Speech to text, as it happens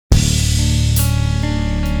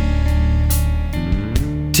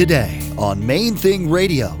Today on Main Thing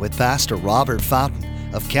Radio with Pastor Robert Fountain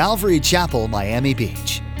of Calvary Chapel, Miami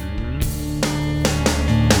Beach.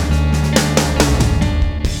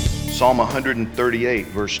 Psalm 138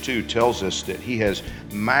 verse 2 tells us that he has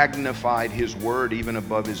magnified his word even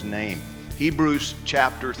above his name. Hebrews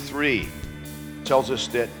chapter 3 tells us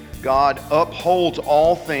that God upholds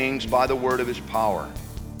all things by the word of his power.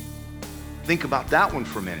 Think about that one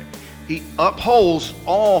for a minute. He upholds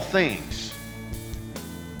all things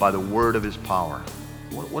by the word of his power.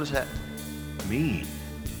 What does that mean?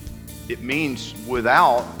 It means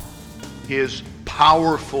without his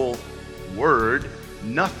powerful word,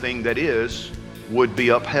 nothing that is would be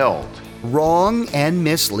upheld. Wrong and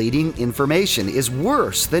misleading information is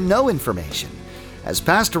worse than no information. As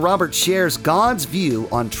Pastor Robert shares God's view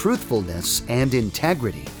on truthfulness and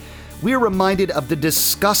integrity, we are reminded of the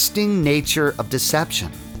disgusting nature of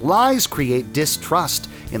deception. Lies create distrust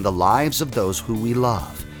in the lives of those who we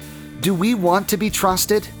love. Do we want to be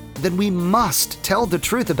trusted? Then we must tell the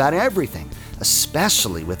truth about everything,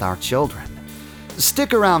 especially with our children.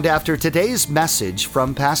 Stick around after today's message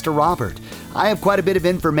from Pastor Robert. I have quite a bit of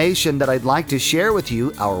information that I'd like to share with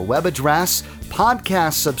you, our web address,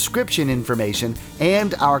 podcast subscription information,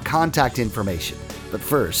 and our contact information. But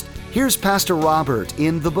first, here's Pastor Robert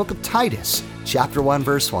in the book of Titus, chapter 1,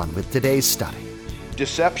 verse 1, with today's study.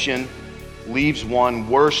 Deception leaves one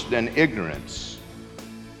worse than ignorance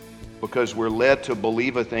because we're led to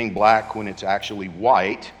believe a thing black when it's actually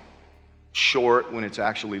white, short when it's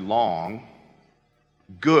actually long,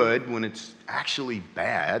 good when it's actually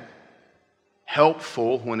bad,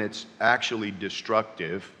 helpful when it's actually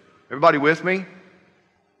destructive. Everybody with me?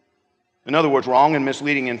 In other words, wrong and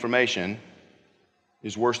misleading information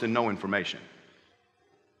is worse than no information.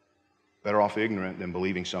 Better off ignorant than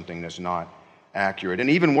believing something that's not accurate. And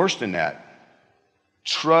even worse than that,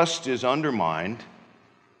 trust is undermined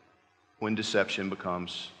when deception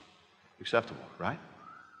becomes acceptable, right?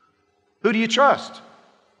 Who do you trust?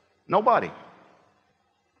 Nobody.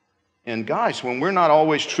 And guys, when we're not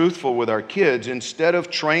always truthful with our kids, instead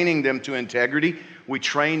of training them to integrity, we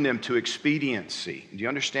train them to expediency. Do you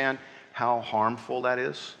understand how harmful that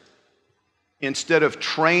is? Instead of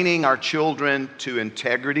training our children to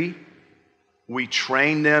integrity, we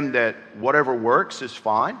train them that whatever works is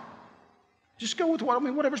fine. Just go with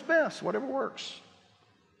whatever's best, whatever works.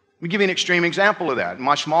 Let me give you an extreme example of that. In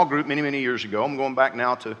my small group many years ago, I'm going back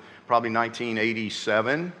now to probably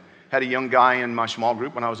 1987, had a young guy in my small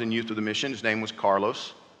group when I was in Youth of the Mission. His name was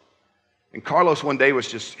Carlos. And Carlos one day was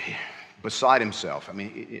just beside himself. I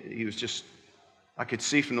mean, he was just, I could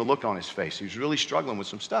see from the look on his face, he was really struggling with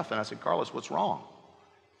some stuff. And I said, Carlos, what's wrong?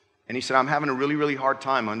 And he said, I'm having a really hard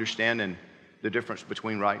time understanding the difference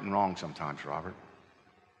between right and wrong sometimes, Robert.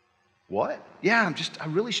 What? Yeah, I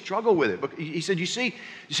really struggle with it. But he said, you see,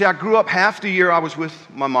 I grew up half the year I was with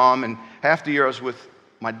my mom and half the year I was with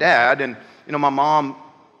my dad. And, my mom,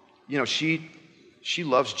 she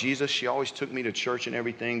loves Jesus. She always took me to church and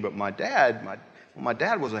everything. But my dad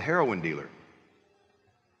was a heroin dealer.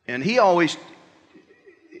 And he always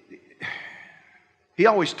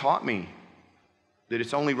taught me that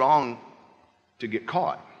it's only wrong to get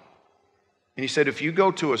caught. And he said, if you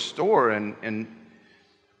go to a store and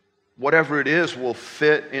whatever it is will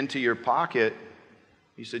fit into your pocket,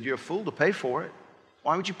 he said, you're a fool to pay for it.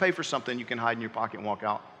 Why would you pay for something you can hide in your pocket and walk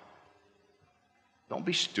out? Don't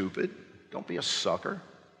be stupid. Don't be a sucker.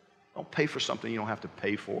 Don't pay for something you don't have to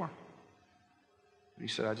pay for. And he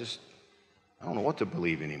said, I don't know what to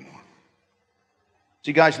believe anymore.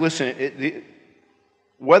 See, guys, listen,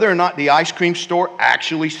 whether or not the ice cream store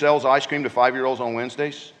actually sells ice cream to 5-year-olds on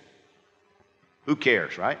Wednesdays, who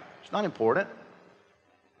cares, right? It's not important.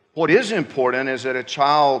 What is important is that a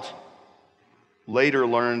child later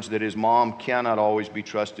learns that his mom cannot always be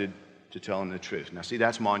trusted to tell him the truth. Now, see,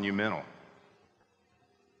 that's monumental.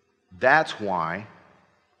 That's why,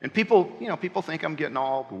 and people think I'm getting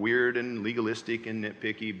all weird and legalistic and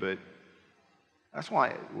nitpicky, but that's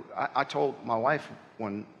why I told my wife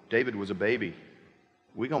when David was a baby,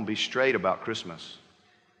 we're going to be straight about Christmas.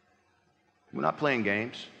 We're not playing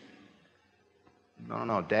games.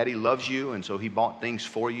 No. Daddy loves you, and so he bought things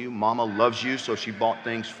for you. Mama loves you, so she bought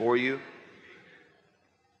things for you.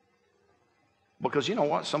 Because you know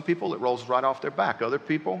what? Some people, it rolls right off their back. Other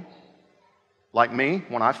people, like me,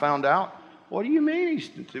 when I found out, what do you mean?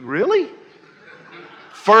 Really?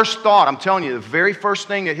 First thought, I'm telling you, the very first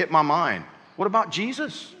thing that hit my mind, what about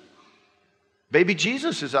Jesus? Baby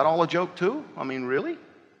Jesus, is that all a joke too? I mean, really?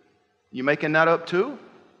 You making that up too?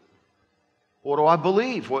 What do I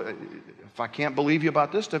believe? If I can't believe you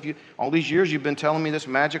about this stuff, all these years you've been telling me this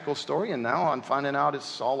magical story, and now I'm finding out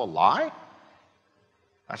it's all a lie?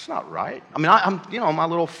 That's not right. I mean, I'm, my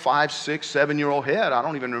little 5, 6, 7-year-old head, I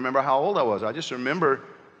don't even remember how old I was. I just remember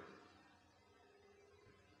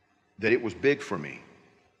that it was big for me.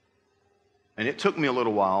 And it took me a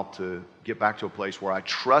little while to get back to a place where I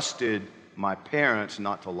trusted my parents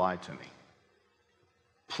not to lie to me.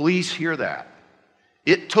 Please hear that.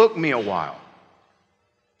 It took me a while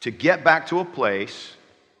to get back to a place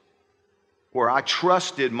where I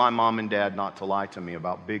trusted my mom and dad not to lie to me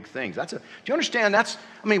about big things. Do you understand?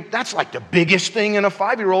 That's like the biggest thing in a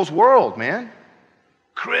 5-year-old's world, man.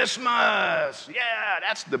 Christmas. Yeah,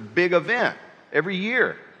 that's the big event every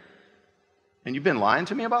year. And you've been lying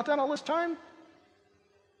to me about that all this time?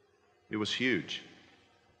 It was huge.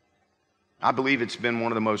 I believe it's been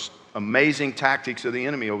one of the most amazing tactics of the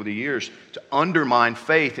enemy over the years to undermine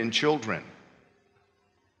faith in children.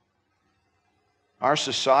 Our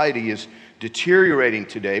society is deteriorating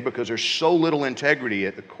today because there's so little integrity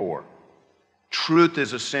at the core. Truth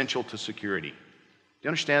is essential to security. Do you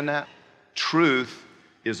understand that? Truth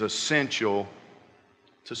is essential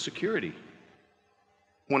to security.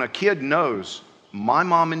 When a kid knows my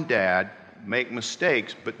mom and dad make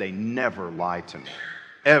mistakes, but they never lie to me,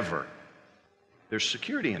 ever, there's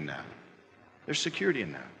security in that. There's security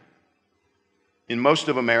in that. In most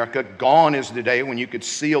of America, gone is the day when you could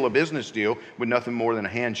seal a business deal with nothing more than a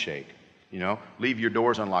handshake. Leave your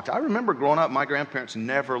doors unlocked. I remember growing up, my grandparents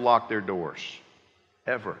never locked their doors,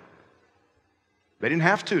 ever. They didn't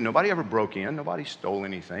have to. Nobody ever broke in. Nobody stole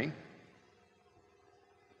anything.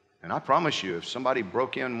 And I promise you, if somebody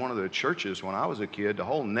broke in one of the churches when I was a kid, the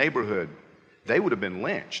whole neighborhood, they would have been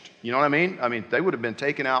lynched. You know what I mean? They would have been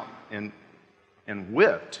taken out and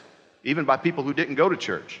whipped, even by people who didn't go to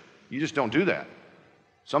church. You just don't do that.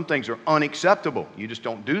 Some things are unacceptable. You just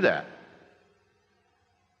don't do that.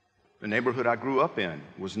 The neighborhood I grew up in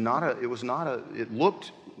it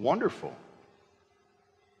looked wonderful.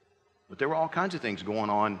 But there were all kinds of things going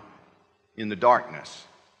on in the darkness,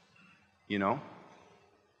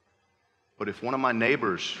 But if one of my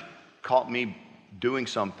neighbors caught me doing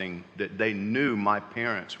something that they knew my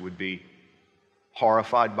parents would be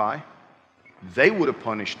horrified by, they would have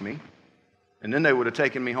punished me. And then they would have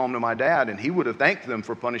taken me home to my dad, and he would have thanked them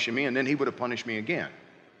for punishing me, and then he would have punished me again.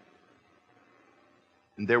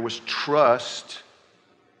 And there was trust.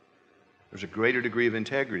 There's a greater degree of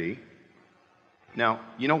integrity. Now,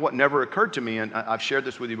 you know what never occurred to me, and I've shared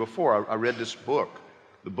this with you before. I read this book,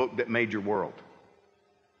 The Book That Made Your World.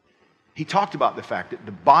 He talked about the fact that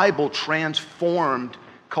the Bible transformed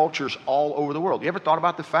cultures all over the world. You ever thought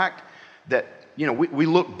about the fact that we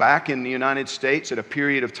look back in the United States at a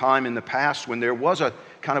period of time in the past when there was a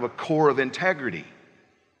kind of a core of integrity.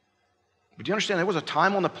 But do you understand there was a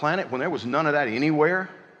time on the planet when there was none of that anywhere?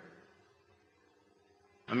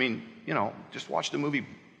 Just watch the movie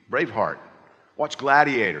Braveheart. Watch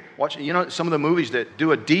Gladiator. Watch, some of the movies that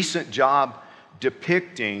do a decent job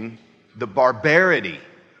depicting the barbarity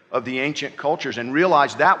of the ancient cultures and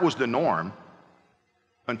realize that was the norm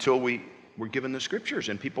until we were given the scriptures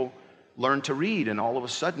and people learned to read, and all of a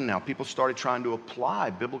sudden now people started trying to apply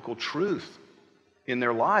biblical truth in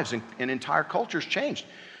their lives, and entire cultures changed.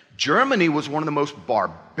 Germany was one of the most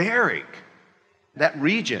barbaric, that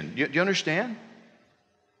region. Do you understand?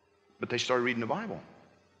 But they started reading the Bible.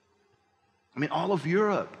 All of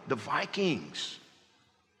Europe, the Vikings.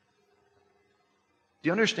 Do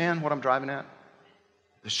you understand what I'm driving at?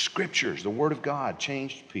 The scriptures, the Word of God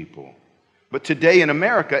changed people. But today in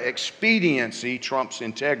America, expediency trumps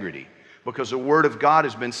integrity, because the Word of God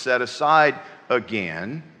has been set aside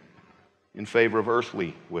again in favor of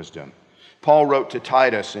earthly wisdom. Paul wrote to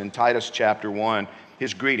Titus in Titus chapter 1,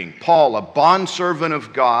 his greeting. Paul, a bondservant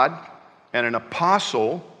of God and an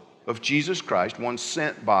apostle of Jesus Christ, one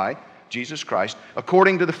sent by Jesus Christ,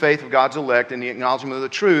 according to the faith of God's elect and the acknowledgement of the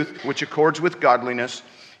truth, which accords with godliness,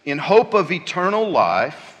 in hope of eternal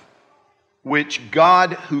life, which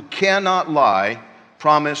God, who cannot lie,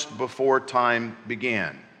 promised before time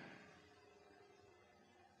began.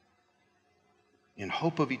 In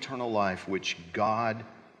hope of eternal life, which God,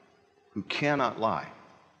 who cannot lie,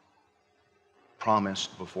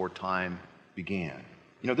 promised before time began.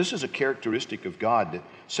 This is a characteristic of God that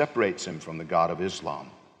separates him from the God of Islam.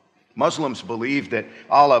 Muslims believe that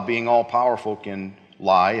Allah, being all-powerful, can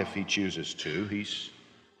lie if he chooses to.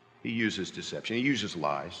 He uses deception. He uses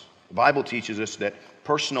lies. The Bible teaches us that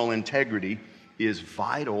personal integrity is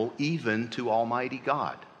vital even to Almighty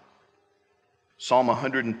God. Psalm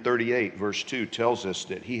 138, verse 2, tells us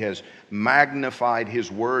that he has magnified his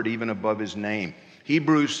word even above his name.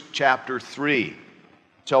 Hebrews chapter 3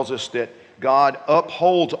 tells us that God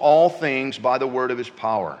upholds all things by the word of his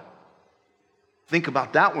power. Think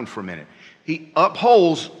about that one for a minute. He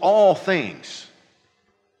upholds all things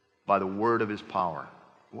by the word of his power.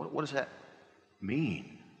 What does that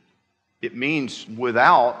mean? It means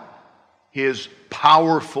without his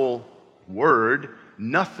powerful word,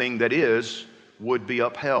 nothing that is would be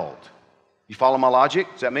upheld. You follow my logic?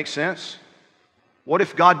 Does that make sense? What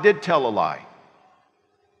if God did tell a lie?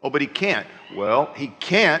 Oh, but he can't. Well, he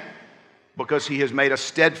can't because he has made a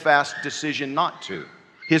steadfast decision not to.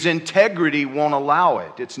 His integrity won't allow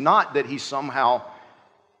it. It's not that he's somehow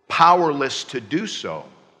powerless to do so.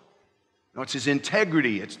 No, it's his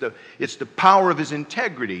integrity. It's the power of his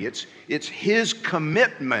integrity. It's his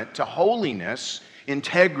commitment to holiness,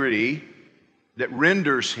 integrity, that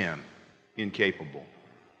renders him incapable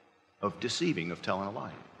of deceiving, of telling a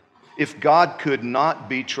lie. If God could not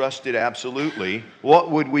be trusted absolutely, what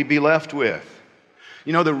would we be left with?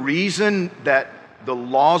 You know, the reason that the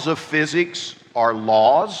laws of physics are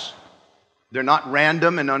laws, they're not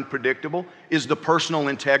random and unpredictable, is the personal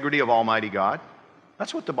integrity of Almighty God.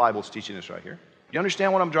 That's what the Bible's teaching us right here. You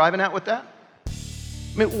understand what I'm driving at with that? I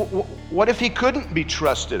mean, what if he couldn't be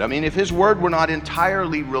trusted? I mean, if his word were not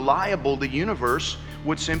entirely reliable, the universe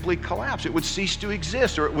would simply collapse. It would cease to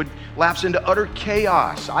exist, or it would lapse into utter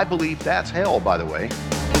chaos. I believe that's hell, by the way.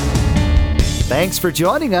 Thanks for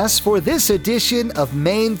joining us for this edition of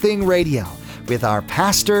Main Thing Radio with our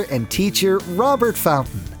pastor and teacher, Robert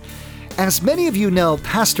Fountain. As many of you know,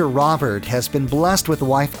 Pastor Robert has been blessed with a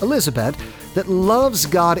wife, Elizabeth, that loves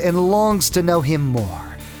God and longs to know Him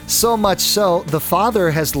more. So much so, the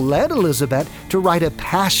Father has led Elizabeth to write a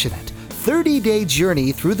passionate 30-day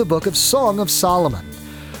journey through the book of Song of Solomon.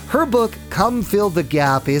 Her book, Come Fill the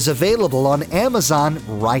Gap, is available on Amazon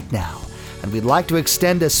right now. And we'd like to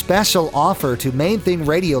extend a special offer to Main Thing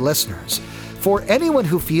Radio listeners. For anyone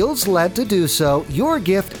who feels led to do so, your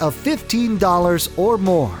gift of $15 or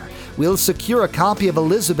more will secure a copy of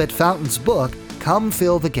Elizabeth Fountain's book, Come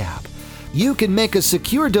Fill the Gap. You can make a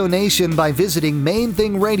secure donation by visiting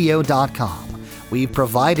mainthingradio.com. We've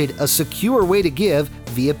provided a secure way to give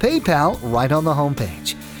via PayPal right on the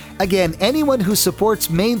homepage. Again, anyone who supports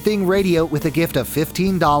Main Thing Radio with a gift of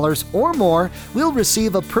 $15 or more will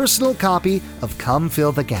receive a personal copy of Come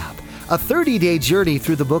Fill the Gap, a 30-day journey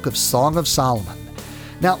through the book of Song of Solomon.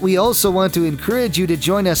 Now, we also want to encourage you to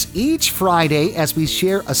join us each Friday as we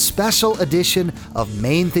share a special edition of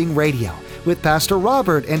Main Thing Radio with Pastor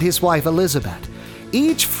Robert and his wife Elizabeth.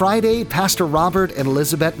 Each Friday, Pastor Robert and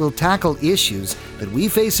Elizabeth will tackle issues that we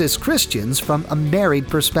face as Christians from a married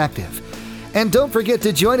perspective. And don't forget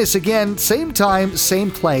to join us again, same time, same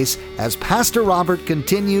place, as Pastor Robert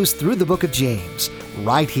continues through the book of James,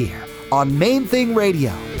 right here on Main Thing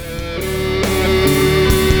Radio.